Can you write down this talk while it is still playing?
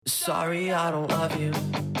Sorry, I don't love you.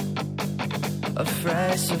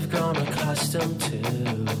 Afraid I've grown accustomed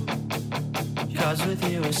to. Cause with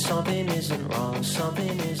you something isn't wrong,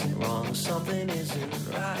 something isn't wrong, something isn't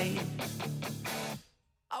right.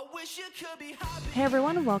 I wish you could be happy. Hey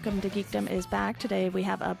everyone, welcome to Geekdom is Back. Today we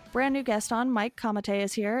have a brand new guest on. Mike Kamate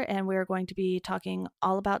is here, and we're going to be talking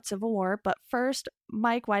all about Civil War. But first,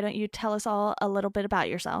 Mike, why don't you tell us all a little bit about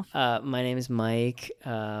yourself? My name is Mike.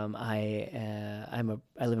 I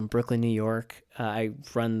live in Brooklyn, New York. I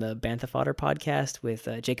run the Bantha Fodder podcast with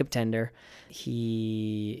Jacob Tender.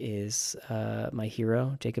 He is my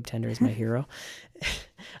hero. Jacob Tender is my hero.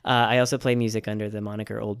 I also play music under the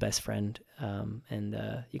moniker Old Best Friend,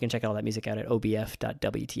 and you can check all that music out at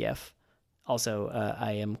obf.wtf. Also,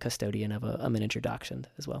 I am custodian of a miniature dachshund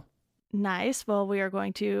as well. Nice. Well, we are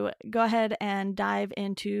going to go ahead and dive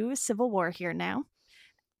into Civil War here now.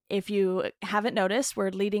 If you haven't noticed, we're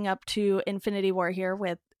leading up to Infinity War here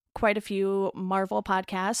with quite a few Marvel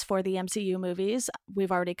podcasts for the MCU movies.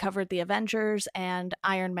 We've already covered the Avengers and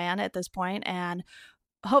Iron Man at this point, and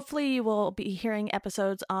hopefully you will be hearing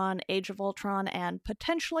episodes on Age of Ultron and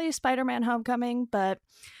potentially Spider-Man Homecoming, but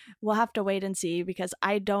we'll have to wait and see because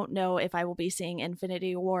I don't know if I will be seeing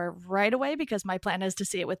Infinity War right away because my plan is to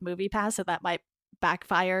see it with MoviePass, so that might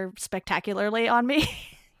backfire spectacularly on me.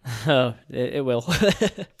 Oh, it will.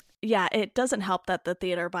 Yeah, it doesn't help that the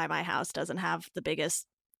theater by my house doesn't have the biggest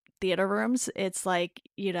theater rooms. It's like,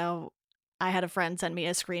 you know, I had a friend send me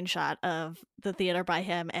a screenshot of the theater by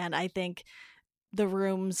him, and I think the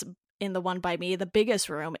rooms in the one by me, the biggest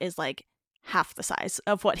room is like half the size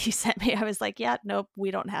of what he sent me. I was like, yeah, nope,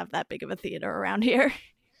 we don't have that big of a theater around here.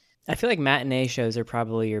 I feel like matinee shows are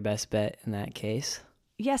probably your best bet in that case.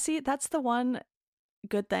 Yeah, see, that's the one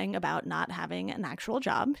good thing about not having an actual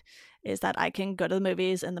job is that I can go to the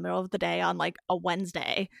movies in the middle of the day on like a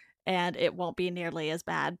Wednesday and it won't be nearly as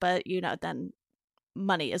bad. But, you know, then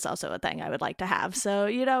money is also a thing I would like to have. So,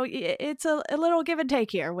 you know, it's a little give and take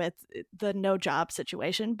here with the no job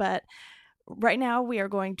situation. But right now we are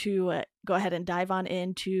going to go ahead and dive on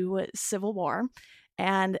into Civil War.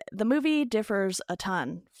 And the movie differs a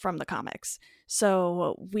ton from the comics.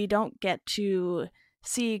 So we don't get to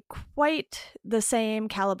see quite the same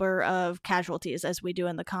caliber of casualties as we do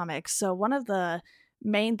in the comics. So one of the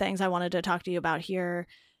main things I wanted to talk to you about here,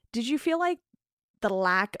 did you feel like the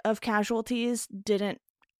lack of casualties didn't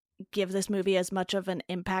give this movie as much of an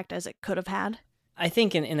impact as it could have had? I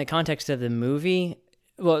think in the context of the movie,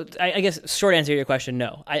 well, I guess short answer to your question,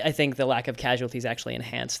 no. I think the lack of casualties actually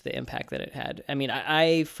enhanced the impact that it had. I mean,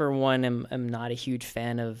 I for one, am not a huge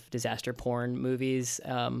fan of disaster porn movies.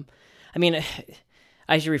 I mean,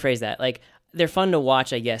 I should rephrase that. Like, they're fun to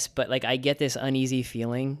watch, I guess, but like I get this uneasy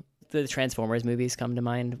feeling. The Transformers movies come to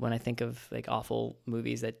mind when I think of like awful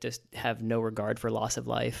movies that just have no regard for loss of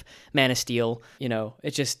life. Man of Steel, you know,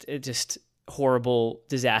 it just horrible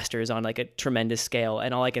disasters on like a tremendous scale.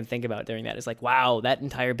 And all I can think about during that is like, wow, that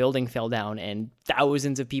entire building fell down and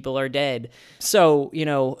thousands of people are dead. So, you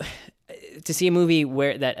know, to see a movie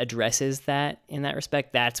where that addresses that in that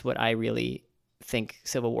respect, that's what I really think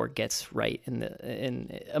Civil War gets right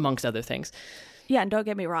in amongst other things. Yeah, and don't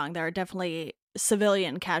get me wrong, there are definitely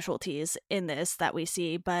civilian casualties in this that we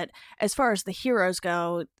see, but as far as the heroes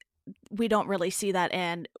go, we don't really see that,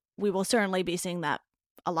 and we will certainly be seeing that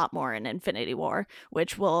a lot more in Infinity War,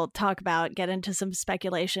 which we'll talk about, get into some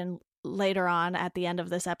speculation later on at the end of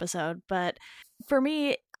this episode. But for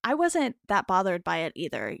me, I wasn't that bothered by it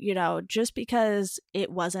either. You know, just because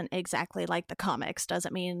it wasn't exactly like the comics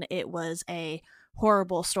doesn't mean it was a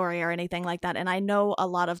horrible story or anything like that. And I know a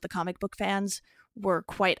lot of the comic book fans were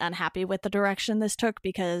quite unhappy with the direction this took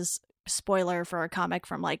because, spoiler for a comic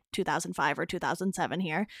from like 2005 or 2007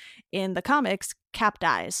 here, in the comics, Cap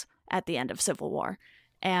dies at the end of Civil War.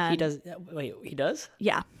 And he does. Wait, he does?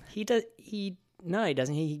 Yeah. He does. No, he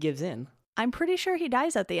doesn't. He gives in. I'm pretty sure he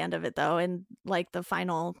dies at the end of it, though, in like the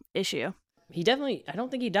final issue. He definitely. I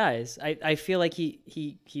don't think he dies. I feel like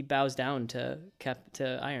he bows down to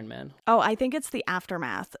Iron Man. Oh, I think it's the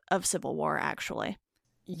aftermath of Civil War, actually.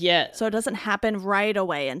 Yeah. So it doesn't happen right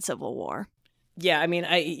away in Civil War. Yeah, I mean,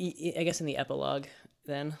 I guess in the epilogue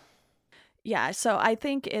then. Yeah, so I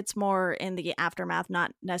think it's more in the aftermath,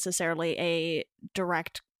 not necessarily a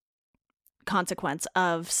direct consequence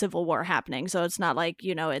of Civil War happening. So it's not like,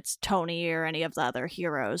 you know, it's Tony or any of the other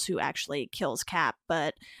heroes who actually kills Cap.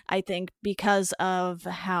 But I think because of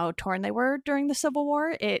how torn they were during the Civil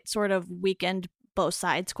War, it sort of weakened both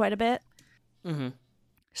sides quite a bit. Mm-hmm.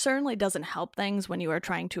 Certainly doesn't help things when you are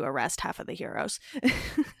trying to arrest half of the heroes.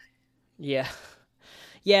 Yeah.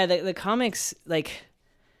 The comics, like,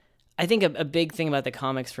 I think a big thing about the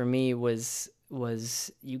comics for me was was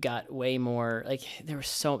you got way more, like there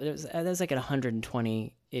was like a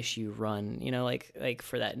 120 issue run, you know, like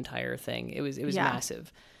for that entire thing. It was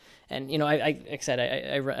massive. And, you know, like I said,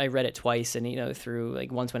 I read it twice, and, you know, through like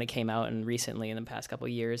once when it came out and recently in the past couple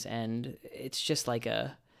of years. And it's just like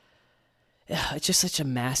it's just such a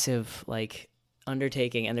massive like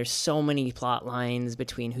undertaking. And there's so many plot lines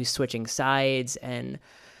between who's switching sides. And,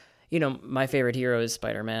 you know, my favorite hero is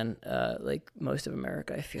Spider-Man, like most of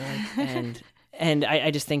America, I feel like. And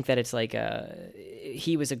I just think that it's like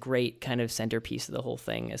he was a great kind of centerpiece of the whole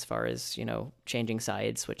thing as far as, you know, changing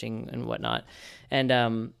sides, switching and whatnot.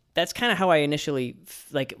 And that's kind of how I initially,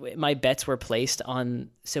 like, my bets were placed on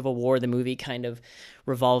Civil War, the movie kind of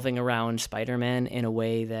revolving around Spider-Man in a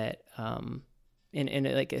way that, in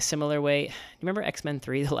like a similar way. Remember X-Men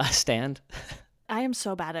 3, The Last Stand? I am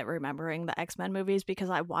so bad at remembering the X-Men movies because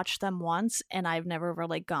I watched them once and I've never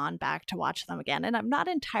really gone back to watch them again. And I'm not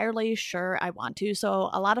entirely sure I want to. So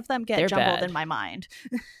a lot of them get jumbled in my mind.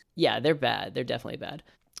 Yeah, they're bad. They're definitely bad.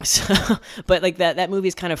 So, but like that movie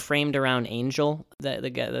is kind of framed around Angel,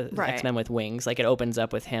 the right. X-Men with wings. Like it opens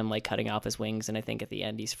up with him like cutting off his wings, and I think at the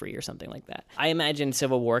end he's free or something like that. I imagine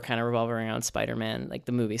Civil War kind of revolving around Spider-Man, like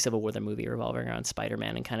the movie Civil War, the movie revolving around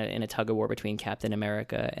Spider-Man, and kind of in a tug of war between Captain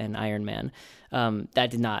America and Iron Man. That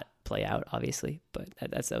did not play out, obviously, but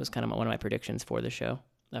that was kind of one of my predictions for the show,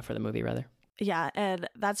 for the movie rather. Yeah, and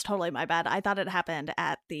that's totally my bad. I thought it happened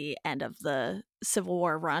at the end of the Civil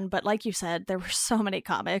War run, but like you said, there were so many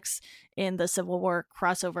comics in the Civil War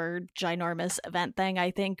crossover ginormous event thing.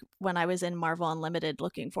 I think when I was in Marvel Unlimited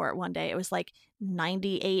looking for it one day, it was like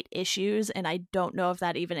 98 issues, and I don't know if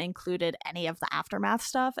that even included any of the Aftermath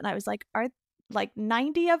stuff. And I was like, are like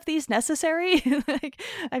 90 of these necessary? Like,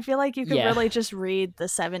 I feel like you could really just read the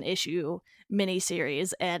 7-issue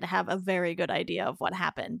miniseries and have a very good idea of what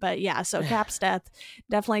happened. But yeah, so Cap's death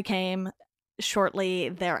definitely came shortly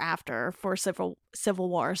thereafter for Civil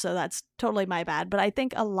War, so that's totally my bad. But I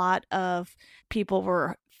think a lot of people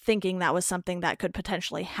were thinking that was something that could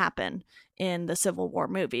potentially happen in the Civil War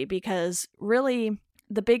movie, because really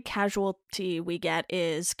the big casualty we get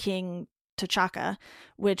is King T'Chaka,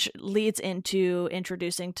 which leads into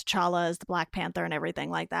introducing T'Challa as the Black Panther and everything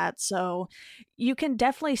like that. So you can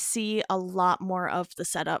definitely see a lot more of the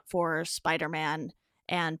setup for Spider-Man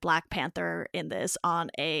and Black Panther in this on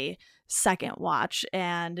a second watch.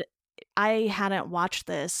 And I hadn't watched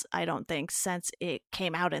this, I don't think, since it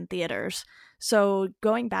came out in theaters. So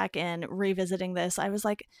going back and revisiting this, I was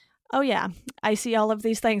like, oh yeah, I see all of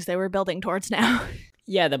these things they were building towards now.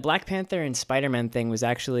 Yeah, the Black Panther and Spider-Man thing was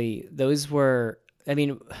actually, those were, I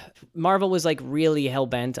mean, Marvel was like really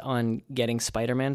hell-bent on getting Spider-Man